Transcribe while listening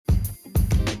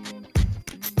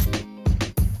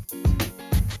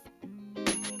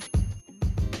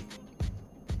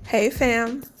Hey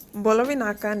fam, Bola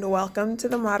Vinaka and welcome to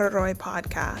the Mararoy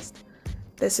podcast.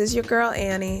 This is your girl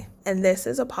Annie, and this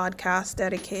is a podcast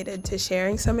dedicated to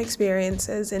sharing some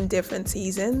experiences in different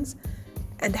seasons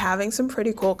and having some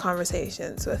pretty cool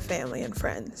conversations with family and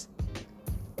friends.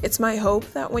 It's my hope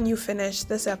that when you finish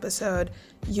this episode,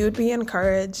 you'd be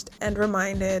encouraged and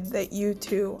reminded that you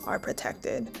too are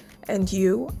protected and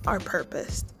you are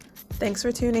purposed. Thanks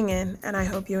for tuning in, and I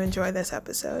hope you enjoy this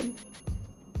episode.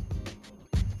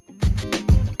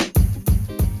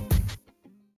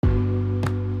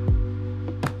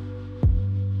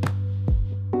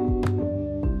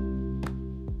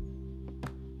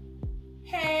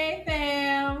 Hey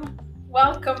fam,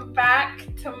 welcome back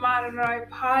to Mararoy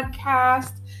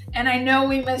podcast. And I know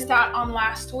we missed out on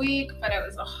last week, but it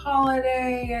was a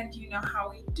holiday and you know how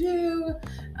we do.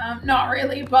 Not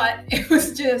really, but it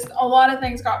was just a lot of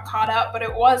things got caught up, but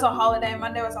it was a holiday.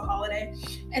 Monday was a holiday.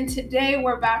 And today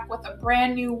we're back with a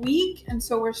brand new week. And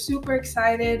so we're super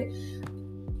excited.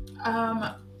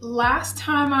 Last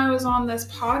time I was on this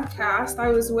podcast, I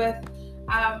was with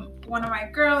one of my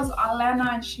girls,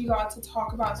 Alena, and she got to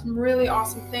talk about some really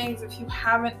awesome things. If you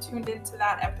haven't tuned into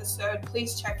that episode,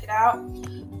 please check it out.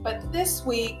 But this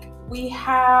week we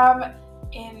have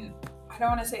I don't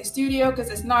want to say studio because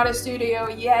it's not a studio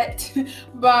yet,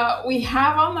 but we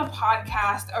have on the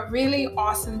podcast a really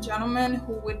awesome gentleman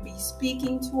who would be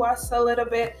speaking to us a little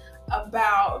bit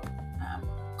about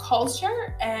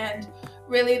culture and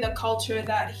really the culture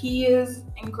that he is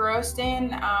engrossed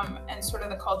in and sort of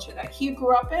the culture that he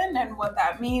grew up in and what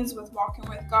that means with walking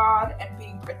with God and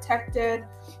being protected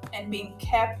and being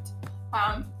kept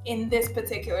in this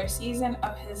particular season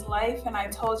of his life. And I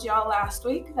told y'all last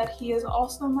week that he is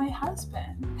also my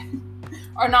husband.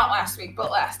 Or not last week, but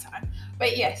last time.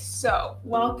 But yes, so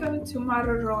welcome to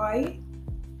Mararoy,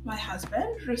 my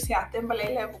husband, Rusiate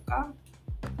Mbalelebuka.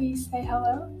 Please say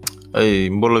hello. Hey,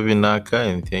 Mbola Vinaka,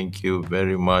 and thank you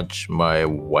very much, my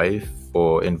wife,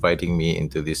 for inviting me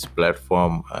into this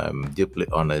platform. I'm deeply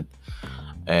honored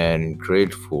and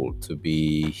grateful to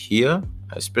be here,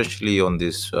 especially on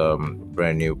this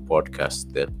brand new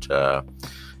podcast that,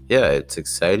 it's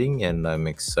exciting, and I'm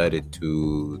excited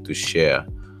to share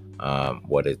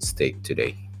what at stake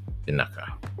today.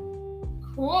 Vinaka.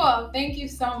 Cool. Thank you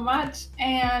so much.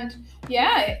 And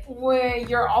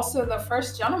you're also the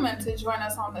first gentleman to join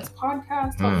us on this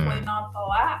podcast. Hopefully not the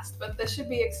last, but this should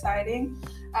be exciting.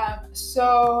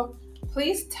 So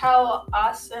please tell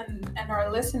us and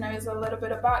our listeners a little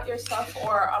bit about yourself,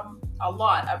 or a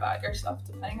lot about yourself,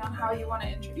 depending on how you want to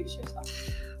introduce yourself.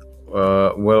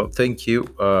 Well, thank you.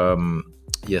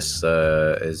 Yes,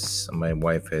 as my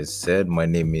wife has said, my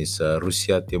name is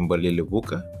Rusiate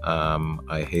Mbalelebuka.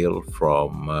 I hail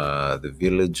from the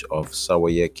village of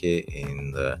Sawayake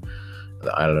in the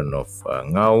island of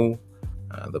Ngau,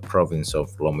 the province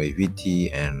of Lomeviti,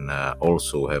 and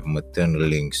also have maternal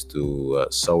links to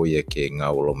Sawayake,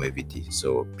 Ngau, Lomeviti.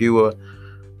 So pure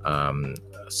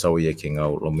Sawayake,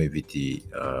 Ngau, Lomeviti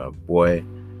boy.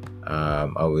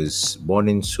 I was born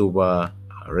in Suba,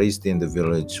 raised in the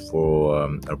village for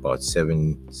about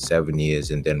seven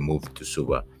years, and then moved to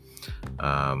Suba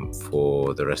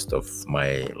for the rest of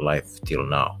my life till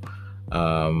now.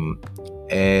 I'm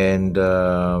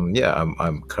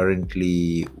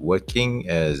currently working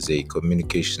as a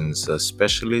communications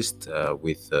specialist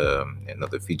with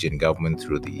the Fijian government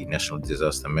through the National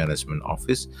Disaster Management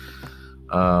Office.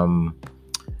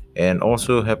 And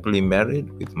also happily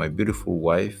married with my beautiful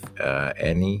wife,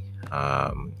 Annie,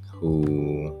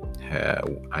 who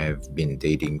I have been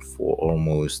dating for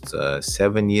almost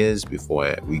 7 years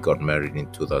before we got married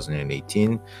in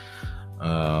 2018.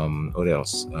 What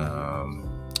else?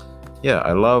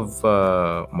 I love,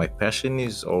 my passion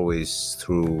is always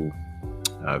through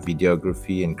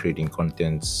videography and creating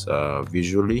contents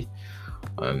visually.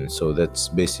 So that's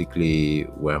basically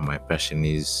where my passion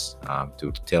is,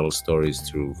 to tell stories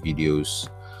through videos.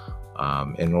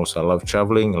 And also I love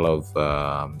traveling, I love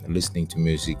listening to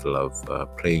music, I love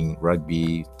playing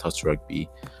rugby, touch rugby,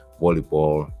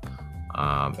 volleyball,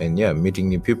 meeting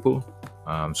new people,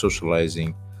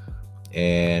 socializing.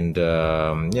 And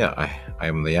I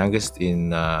am the youngest in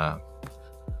my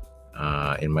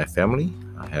family.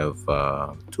 I have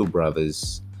 2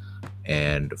 brothers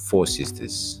and 4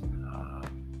 sisters.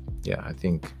 I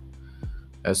think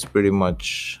that's pretty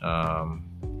much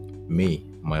me,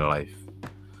 my life.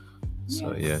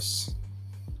 So yes.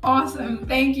 Awesome.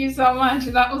 Thank you so much.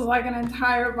 That was like an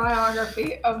entire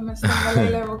biography of Mr.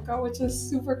 Mbalelebuka, which is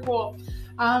super cool.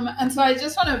 And so I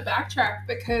just want to backtrack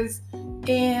because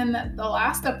in the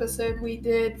last episode we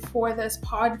did for this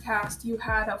podcast, you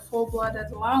had a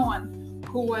full-blooded Lawan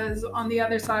who was on the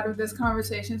other side of this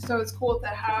conversation. So it's cool to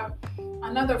have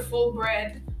another full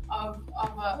bred of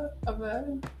a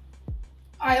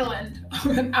island,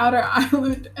 of an outer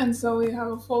island, and so we have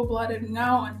a full-blooded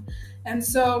Ngawan. And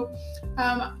so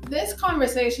this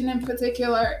conversation in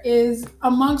particular is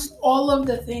amongst all of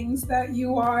the things that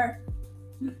you are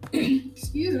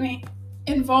excuse me,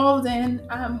 involved in,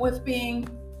 with being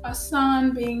a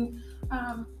son, being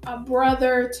a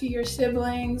brother to your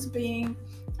siblings, being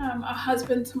a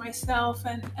husband to myself,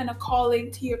 and a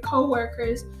colleague to your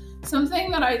coworkers. Something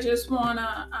that I just want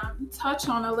to touch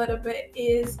on a little bit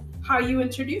is how you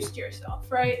introduced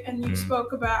yourself, right? And you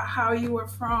spoke about how you were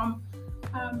from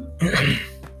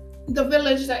the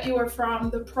village that you were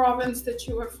from, the province that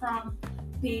you were from,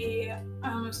 I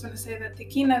was going to say the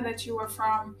Tikina that you were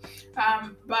from,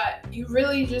 but you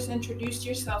really just introduced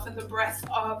yourself in the breadth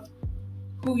of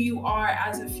who you are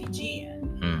as a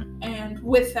Fijian, and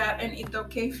with that, an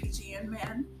Itoke Fijian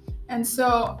man. And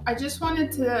so I just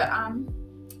wanted to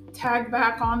tag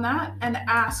back on that and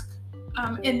ask,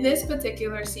 in this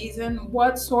particular season,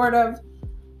 what sort of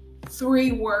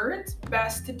 3 words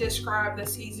best to describe the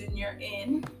season you're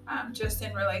in, just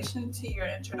in relation to your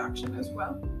introduction as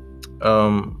well?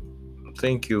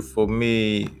 Thank you. For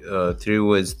me, 3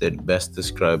 words that best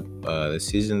describe the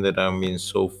season that I'm in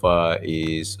so far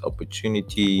is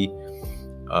opportunity,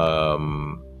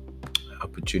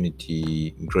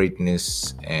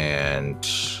 greatness, and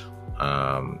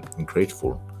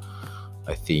grateful.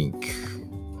 I think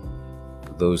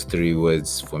those 3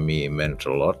 words for me meant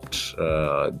a lot.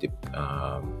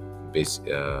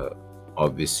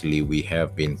 Obviously, we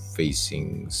have been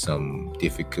facing some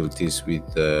difficulties with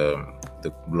the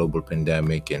global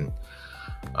pandemic and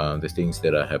the things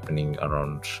that are happening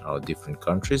around our different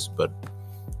countries, but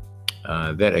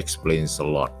that explains a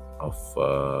lot of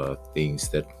things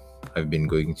that I've been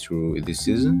going through this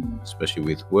season, especially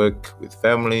with work, with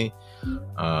family.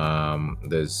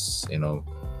 There's,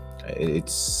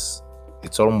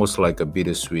 it's almost like a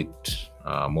bittersweet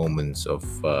moments of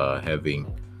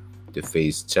having to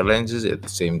face challenges, at the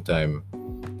same time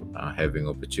having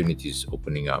opportunities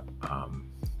opening up,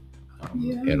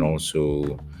 and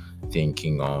also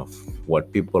thinking of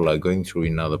what people are going through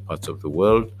in other parts of the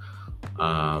world,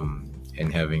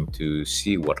 and having to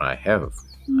see what I have,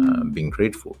 being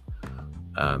grateful,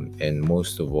 and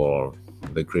most of all,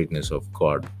 the greatness of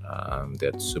God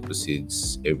that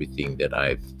supersedes everything that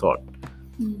I've thought.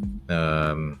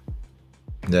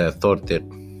 The thought that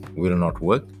will not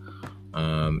work,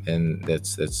 and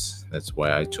that's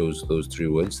why I chose those 3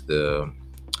 words: the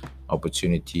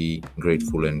opportunity,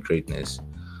 grateful, and greatness,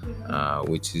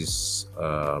 which is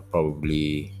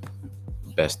probably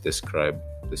best describe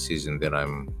the season that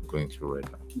I'm going through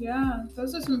right now. Yeah,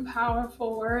 those are some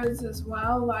powerful words as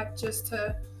well, like just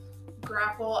to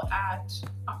grapple at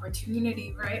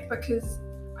opportunity, right? Because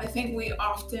I think we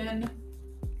often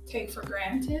take for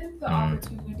granted the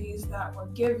opportunities that we're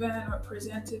given or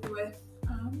presented with,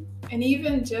 and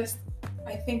even just,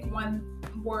 I think one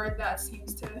word that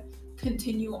seems to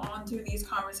continue on through these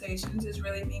conversations is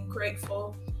really being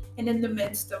grateful, and in the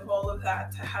midst of all of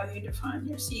that, to how you define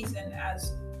your season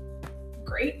as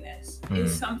greatness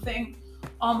is something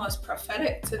almost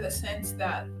prophetic, to the sense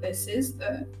that this is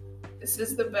the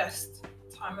best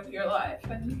time of your life,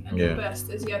 and the best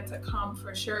is yet to come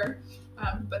for sure,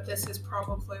 but this is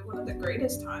probably one of the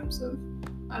greatest times of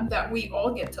that we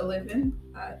all get to live in,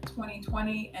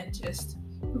 2020, and just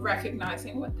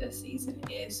recognizing what this season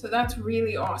is. So that's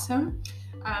really awesome.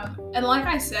 And like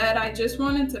I said, I just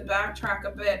wanted to backtrack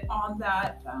a bit on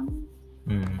that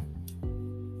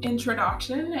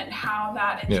introduction, and how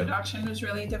that introduction was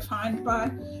really defined by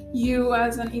you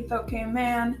as an Itoke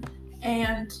man.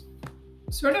 And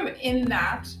sort of in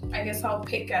that, I guess I'll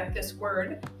pick at this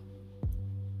word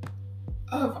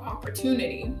of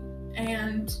opportunity.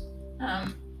 And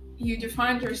you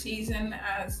defined your season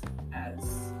as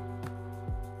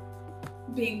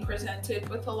being presented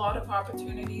with a lot of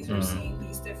opportunities, or seeing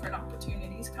these different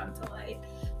opportunities come to light.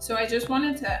 So I just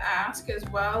wanted to ask as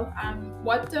well,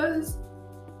 what does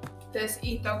this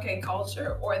Itoke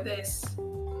culture, or this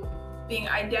being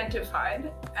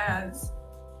identified as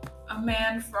a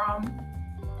man from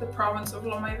the province of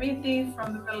Lomaiviti,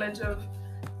 from the village of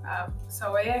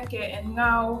Sawayeke and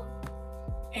Ngau,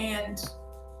 and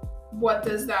what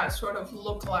does that sort of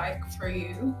look like for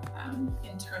you,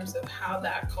 in terms of how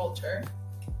that culture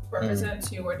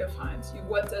represents you or defines you?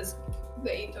 What does the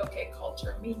Itoke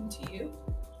culture mean to you,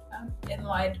 in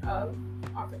light of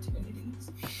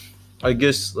opportunities? I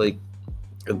guess, I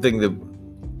think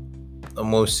the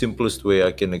most simplest way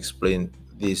I can explain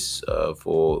this,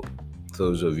 for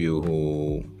those of you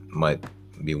who might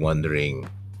be wondering,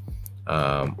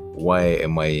 why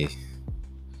am I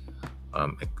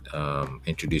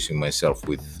introducing myself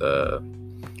with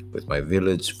my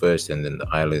village first, and then the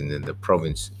island and the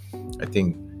province.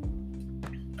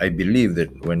 I believe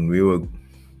that when we were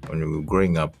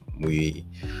growing up, we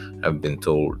have been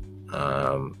told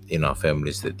in our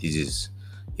families that this is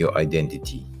your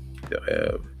identity.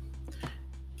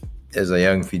 As a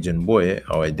young Fijian boy,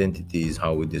 our identity is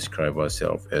how we describe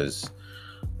ourselves, as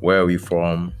where are we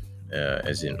from,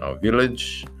 as in our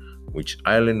village, which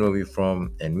island are we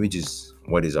from, and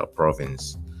what is our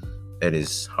province. That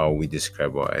is how we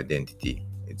describe our identity.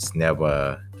 It's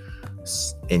never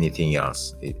anything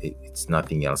else. It's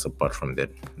nothing else apart from that.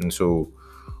 And so,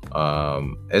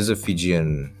 as a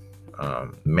Fijian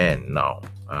man now,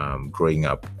 growing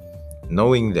up,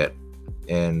 knowing that,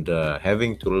 and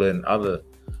having to learn other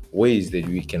ways that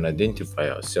we can identify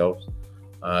ourselves,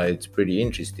 it's pretty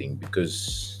interesting,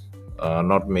 because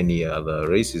not many other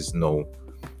races know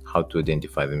how to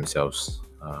identify themselves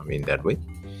in that way.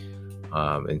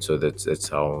 And so that's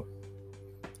how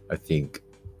I think,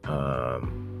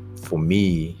 for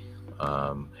me,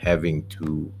 having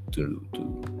to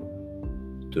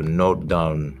note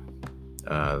down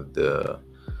the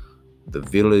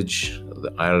village,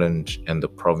 the island, and the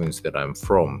province that I'm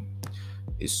from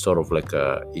is sort of like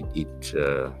it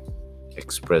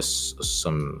express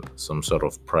some sort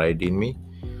of pride in me,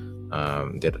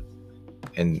 that,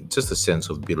 and just a sense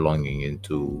of belonging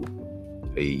into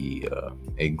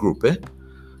a group,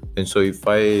 and so if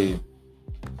I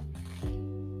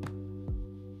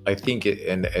think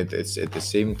and at the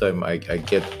same time I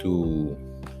get to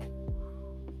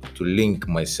link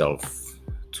myself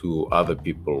to other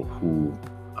people who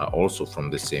are also from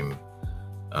the same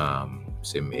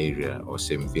area or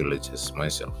same village as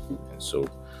myself. And so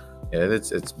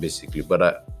that's basically,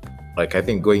 but I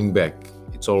think going back,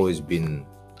 it's always been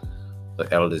the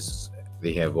elders.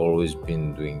 They have always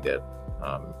been doing that,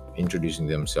 introducing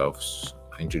themselves,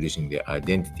 introducing their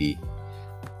identity,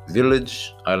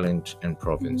 village, island, and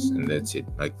province, and that's it.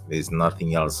 Like, there's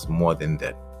nothing else more than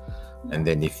that. And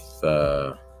then if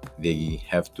they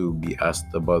have to be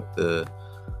asked about the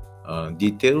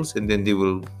details, and then they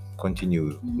will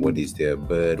continue. What is their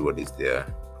bird, what is their,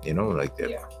 like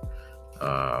their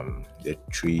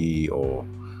tree, or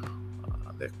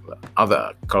the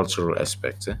other cultural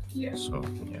aspects. So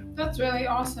that's really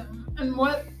awesome. And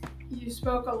what you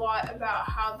spoke a lot about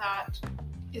how that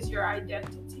is your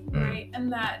identity, right?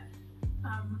 And that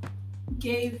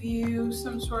gave you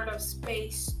some sort of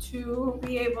space to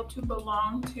be able to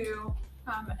belong to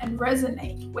and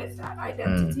resonate with that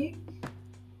identity.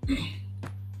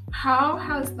 How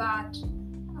has that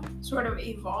sort of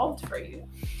evolved for you,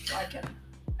 like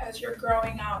as you're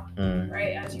growing up,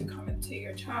 right? As you come into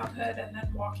your childhood and then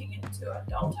walking into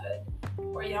adulthood,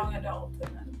 or young adult,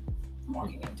 and then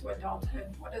walking into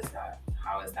adulthood. What is that?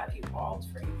 How has that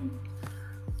evolved for you?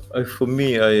 For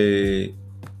me,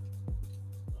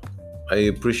 I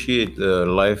appreciate the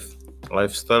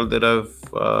lifestyle that I've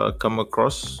come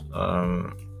across,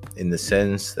 in the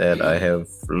sense that I have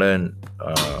learned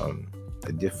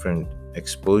different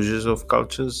exposures of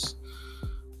cultures,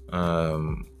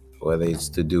 whether it's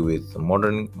to do with the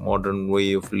modern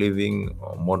way of living,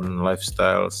 or modern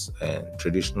lifestyles and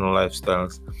traditional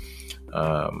lifestyles.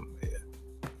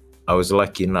 I was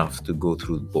lucky enough to go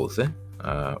through both.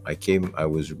 I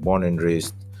was born and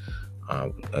raised.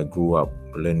 I grew up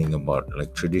learning about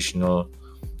like traditional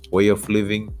way of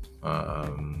living.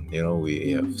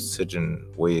 We have certain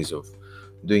ways of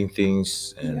doing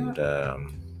things, and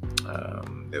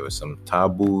there were some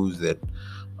taboos that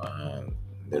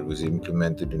was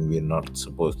implemented, and we're not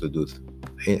supposed to do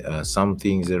some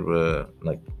things that we're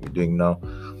like we're doing now.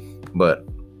 But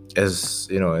as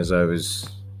I was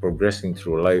progressing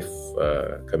through life,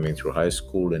 coming through high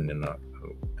school, and then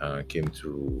came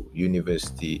through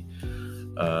university,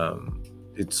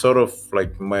 it's sort of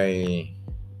like my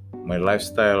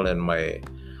lifestyle and my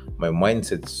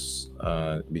mindsets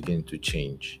begin to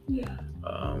change.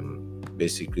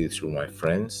 Basically through my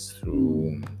friends,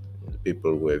 through the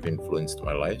people who have influenced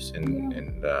my life,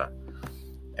 and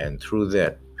through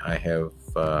that I have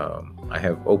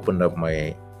opened up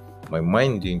my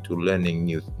mind into learning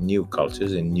new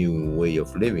cultures and new way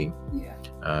of living.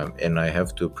 And I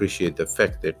have to appreciate the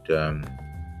fact that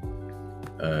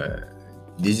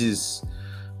this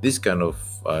kind of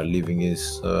living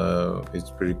is it's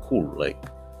pretty cool. Like,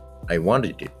 I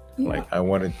wanted it. Like, I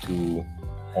wanted to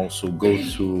also go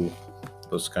through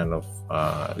those kind of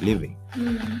living.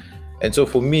 And so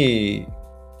for me,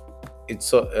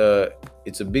 it's a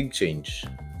big change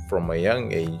from a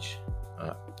young age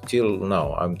till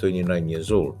now. I'm 29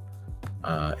 years old.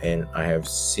 and I have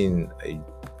seen a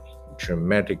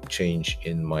dramatic change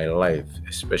in my life,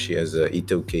 especially as a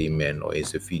Itoke man or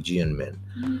as a Fijian man,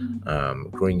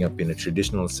 growing up in a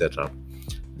traditional setup.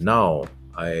 Now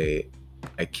I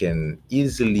can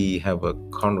easily have a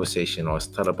conversation or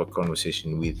start up a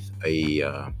conversation with a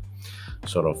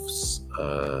sort of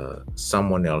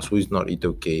someone else who is not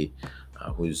Itoke,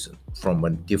 who's from a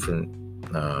different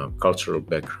cultural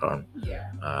background,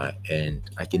 and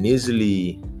I can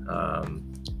easily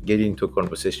get into a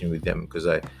conversation with them because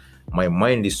my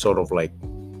mind is sort of like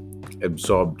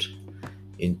absorbed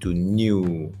into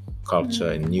new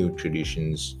culture and new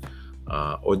traditions,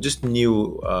 or just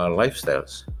new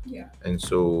lifestyles. And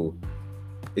so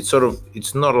it's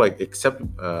not like except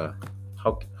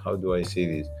how do I say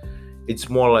this? It's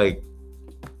more like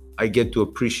I get to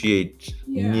appreciate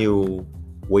new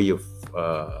way of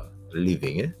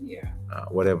living.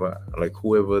 Whatever, like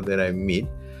whoever that I meet,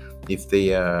 if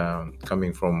they are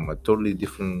coming from a totally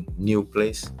different new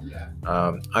place,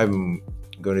 I'm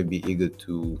going to be eager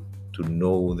to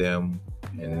know them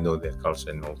and know their culture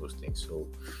and all those things. So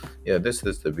that's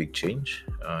the big change,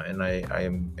 and I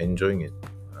am enjoying it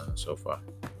so far.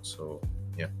 So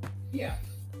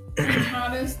how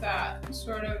does that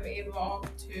sort of evolve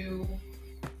to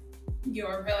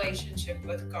your relationship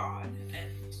with God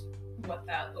and what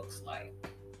that looks like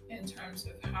in terms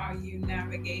of how you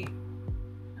navigate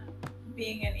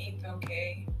being an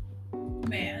Itoke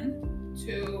man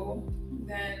to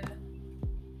then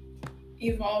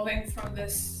evolving from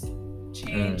this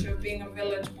change of being a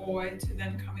village boy to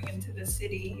then coming into the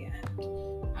city,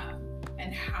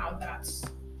 and how that's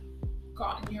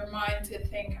gotten your mind to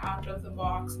think out of the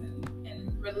box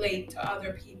and relate to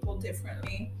other people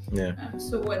differently.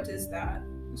 So what does that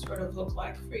sort of look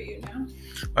like for you now?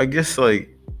 I guess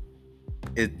like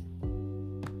the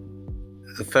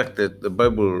fact that the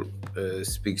Bible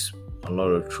speaks a lot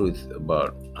of truth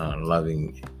about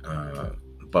loving,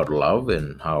 about love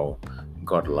and how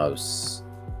God loves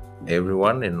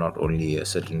everyone and not only a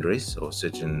certain race or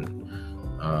certain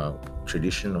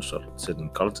tradition or certain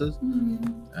cultures.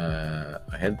 I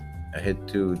had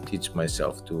to teach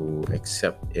myself to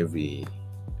accept every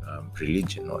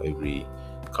religion or every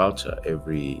culture,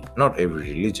 not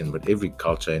every religion, but every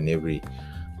culture and every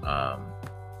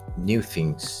new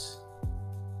things.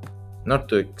 Not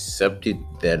to accept it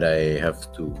that I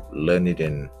have to learn it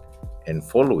and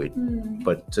follow it,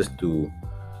 but just to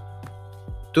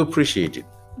appreciate it.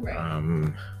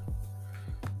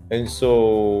 And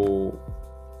so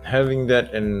having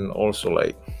that, and also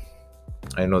like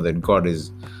I know that God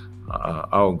is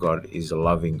our God is a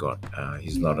loving God.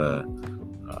 He's not a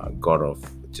God of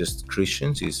just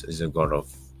Christians. He's a God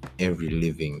of every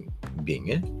living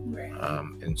being.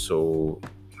 And so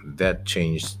that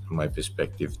changed my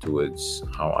perspective towards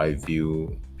how I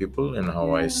view people and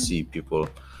how I see people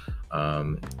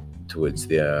towards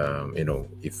their,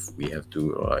 if we have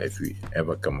to, if we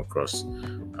ever come across,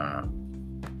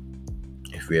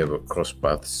 if we ever cross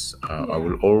paths, I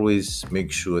will always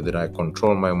make sure that I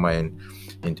control my mind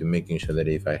into making sure that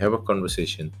if I have a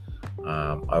conversation,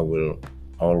 I will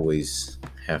always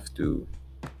have to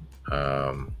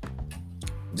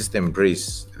just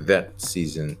embrace that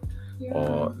season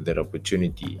or that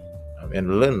opportunity,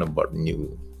 and learn about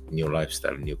new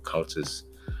lifestyle, new cultures,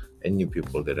 and new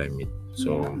people that I meet.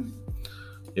 So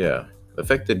the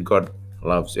fact that God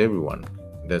loves everyone,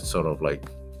 that's sort of like,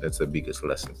 that's the biggest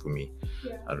lesson for me.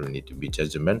 I don't need to be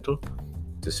judgmental.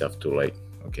 Just have to like,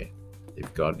 okay,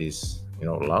 if God is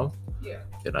love,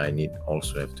 then I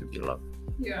also have to be loved.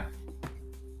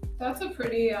 That's a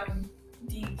pretty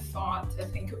deep thought to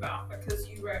think about, because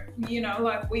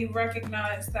we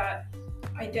recognize that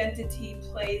identity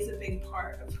plays a big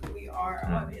part of who we are,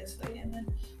 obviously, and then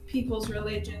people's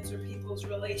religions or people's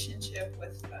relationship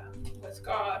with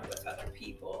God, with other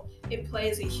people, it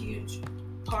plays a huge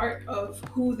part of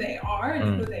who they are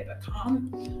and who they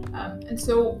become. And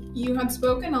so you had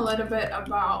spoken a little bit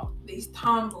about these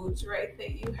tambus, right,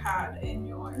 that you had in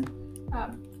your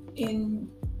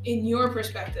in your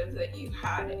perspective, that you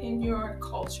had in your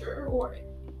culture or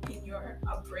in your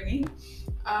upbringing.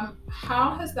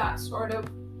 How has that sort of,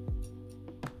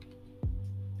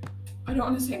 I don't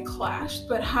want to say clashed,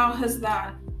 but how has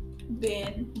that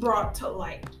been brought to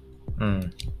light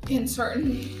in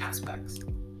certain aspects?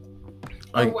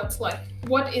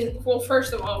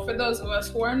 First of all, for those of us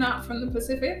who are not from the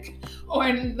Pacific,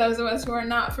 or those of us who are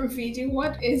not from Fiji,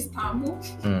 what is tambu?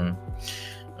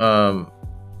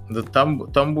 The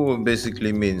tambu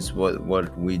basically means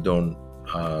what we don't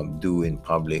do in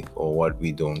public, or what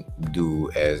we don't do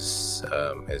as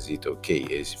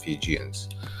Itoke, as Fijians.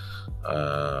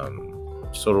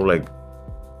 Sort of like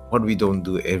what we don't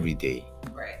do every day,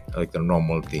 Right. like the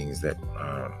normal things that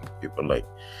people like.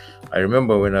 I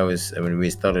remember when we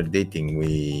started dating,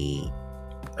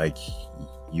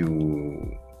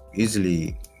 you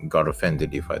easily got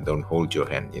offended if I don't hold your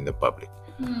hand in the public,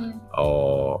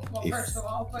 or Well, first of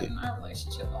all, but in our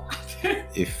relationship,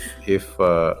 if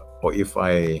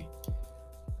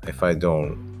I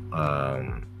don't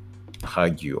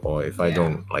hug you, or if I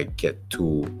don't like get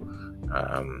too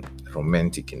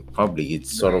romantic in public,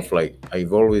 it's sort of like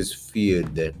I've always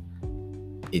feared that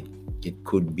it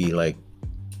could be like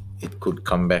it could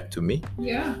come back to me.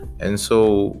 Yeah. And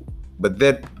so, but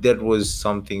that was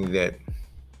something that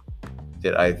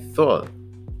I thought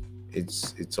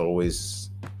it's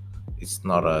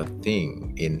not a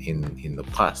thing in the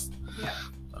past.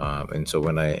 Yeah. And so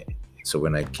when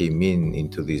I came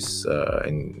into this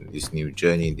in this new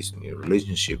journey, this new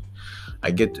relationship,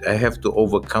 I have to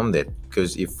overcome that,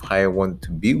 because if I want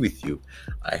to be with you,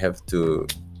 I have to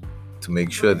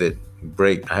make sure that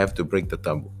I have to break the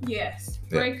taboo. Yes,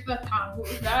 break the taboo.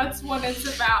 That's what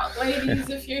it's about, ladies.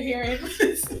 If you're hearing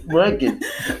this, break it.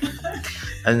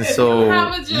 And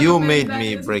so you made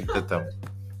me break the taboo.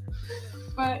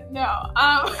 But no,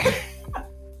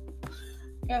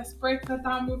 yes, break the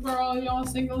taboo for all y'all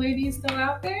single ladies still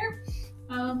out there.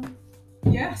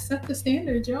 Yeah, set the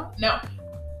standard, y'all. No,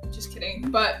 just kidding.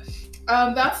 But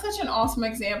that's such an awesome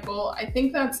example. I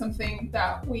think that's something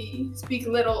that we speak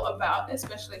little about,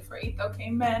 especially for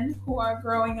Ethiopian men who are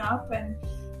growing up and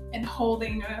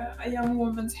holding a young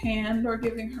woman's hand or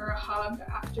giving her a hug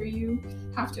after you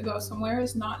have to go somewhere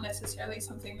is not necessarily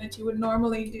something that you would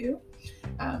normally do.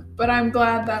 But I'm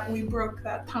glad that we broke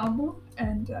that taboo,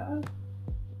 and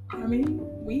I mean,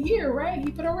 we here, right?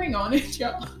 He put a ring on it,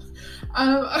 y'all.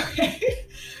 Okay,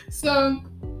 so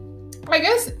I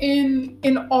guess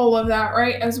in all of that,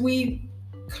 right, as we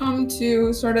come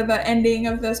to sort of the ending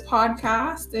of this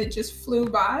podcast, it just flew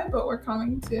by, but we're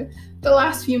coming to the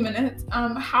last few minutes.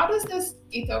 How does this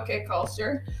Ethiopian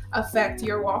culture affect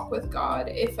your walk with God,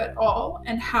 if at all?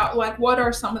 And what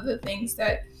are some of the things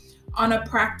that, on a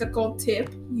practical tip,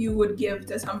 you would give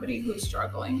to somebody who's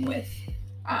struggling with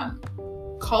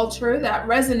culture that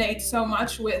resonates so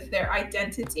much with their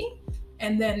identity,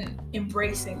 and then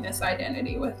embracing this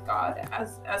identity with God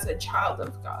as a child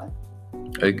of God?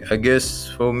 I guess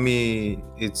for me,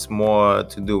 it's more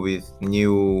to do with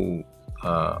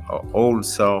old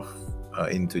self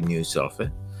into new self.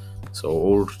 So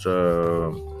old,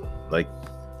 like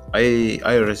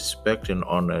I respect and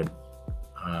honor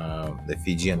the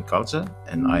Fijian culture,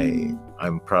 and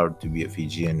I'm proud to be a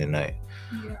Fijian, and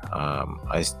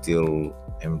I still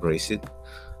embrace it.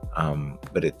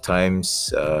 But at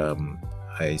times,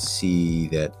 I see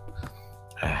that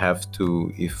I have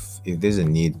to, if there's a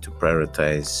need to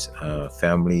prioritize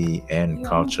family and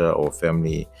culture, or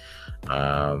family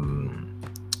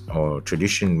or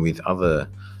tradition with other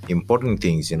important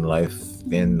things in life,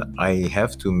 then I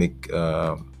have to make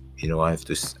I have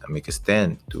to make a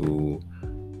stand to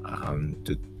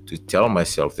tell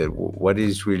myself that what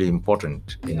is really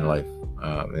important in life,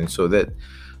 and so that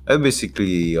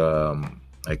basically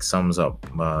like sums up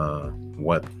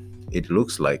what it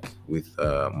looks like with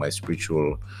my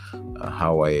spiritual,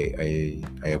 how I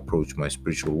approach my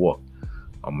spiritual walk,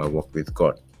 or my walk with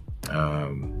God.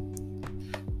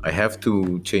 I have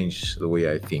to change the way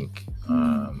I think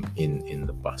in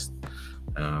the past,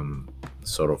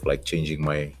 sort of like changing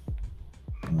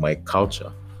my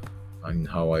culture and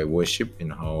how I worship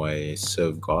and how I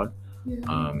serve God.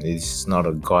 It's not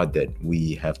a God that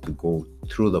we have to go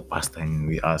through the pastor and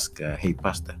we ask, hey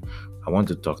pastor, I want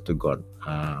to talk to God,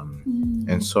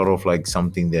 and sort of like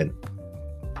something that,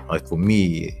 like for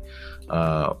me,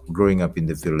 growing up in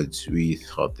the village, we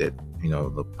thought that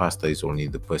the pastor is only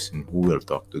the person who will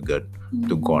talk to God,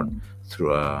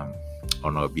 through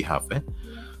on our behalf,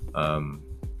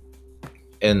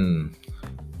 and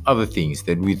other things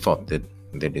that we thought that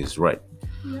is right.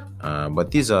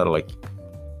 But these are like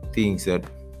things that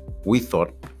we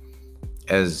thought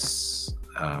as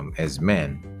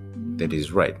men that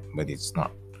is right, but it's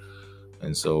not.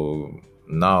 And so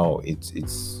now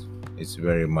it's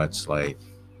very much like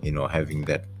having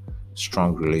that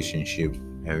strong relationship,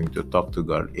 having to talk to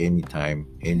God anytime,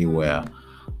 anywhere,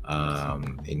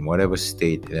 in whatever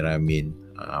state that I'm in,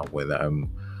 whether I'm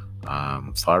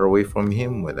far away from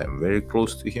Him, whether I'm very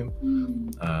close to Him,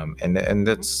 and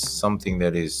that's something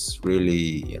that is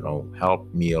really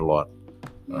helped me a lot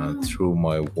through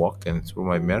my walk and through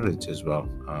my marriage as well,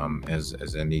 as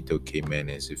an Ethiopian man,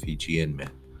 as a Fijian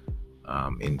man,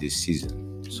 in this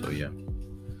season. So yeah.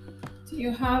 Do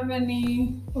you have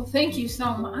any, well, thank you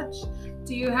so much.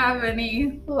 Do you have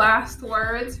any last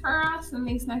words for us in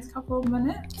these next couple of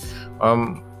minutes?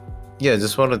 Yeah,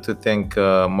 just wanted to thank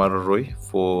Mararoy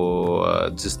for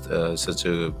just such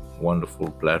a wonderful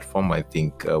platform. I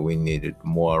think we needed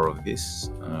more of this.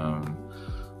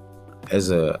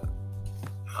 As a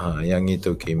young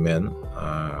Itoke man,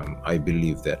 I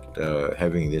believe that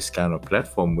having this kind of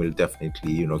platform will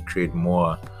definitely, create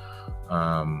more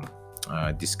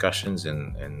discussions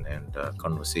and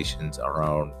conversations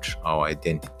around our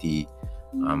identity,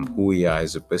 who we are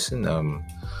as a person. I'm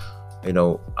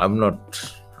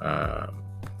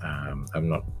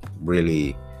not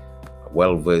really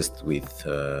well versed with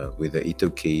the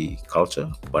Itoke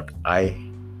culture, but I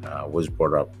was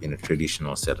brought up in a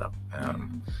traditional setup.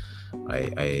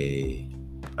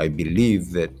 I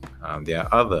believe that there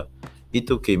are other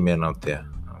Itoke men out there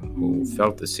who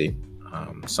felt the same.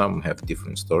 Some have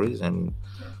different stories, and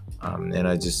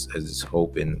I just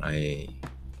hope, and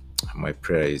my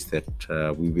prayer is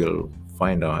that we will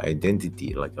find our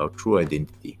identity, like our true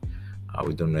identity.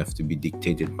 We don't have to be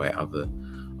dictated by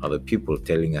other people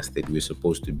telling us that we're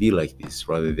supposed to be like this,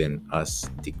 rather than us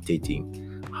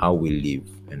dictating how we live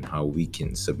and how we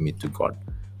can submit to God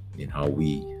in how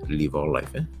we live our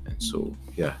life. And so,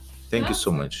 yeah, thank you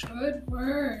so much. Good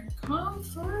word. Come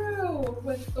through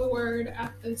with the word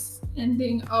at this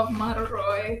ending of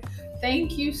Mararoy.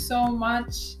 Thank you so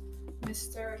much,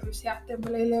 Mr. Rusiate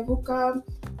Balelevuka.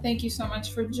 Thank you so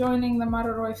much for joining the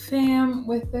Mararoy fam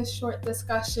with this short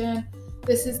discussion.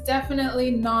 This is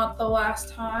definitely not the last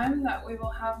time that we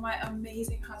will have my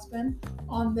amazing husband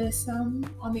on this,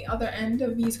 on the other end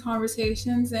of these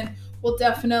conversations, and we'll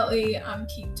definitely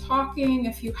keep talking.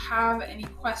 If you have any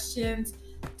questions,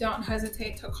 don't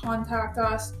hesitate to contact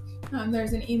us.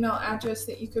 There's an email address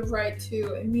that you could write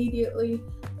to immediately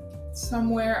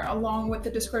somewhere along with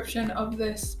the description of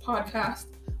this podcast,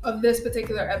 of this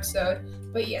particular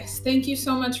episode. But yes, thank you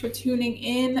so much for tuning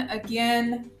in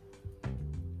again.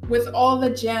 With all the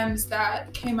gems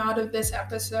that came out of this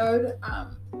episode,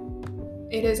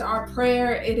 it is our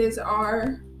prayer, it is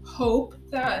our hope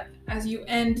that as we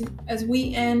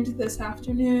end this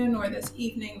afternoon or this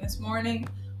evening, this morning,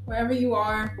 wherever you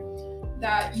are,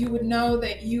 that you would know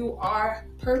that you are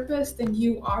purposed and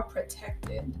you are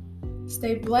protected.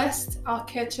 Stay blessed. I'll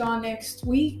catch y'all next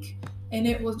week, and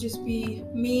it will just be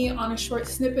me on a short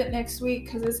snippet next week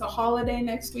because it's a holiday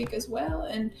next week as well.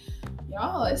 And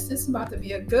y'all, it's just about to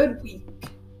be a good week,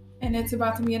 and it's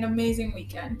about to be an amazing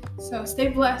weekend. So stay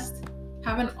blessed.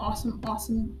 Have an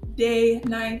awesome day,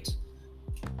 night,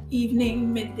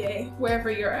 evening, midday,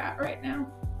 wherever you're at right now.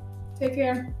 Take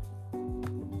care.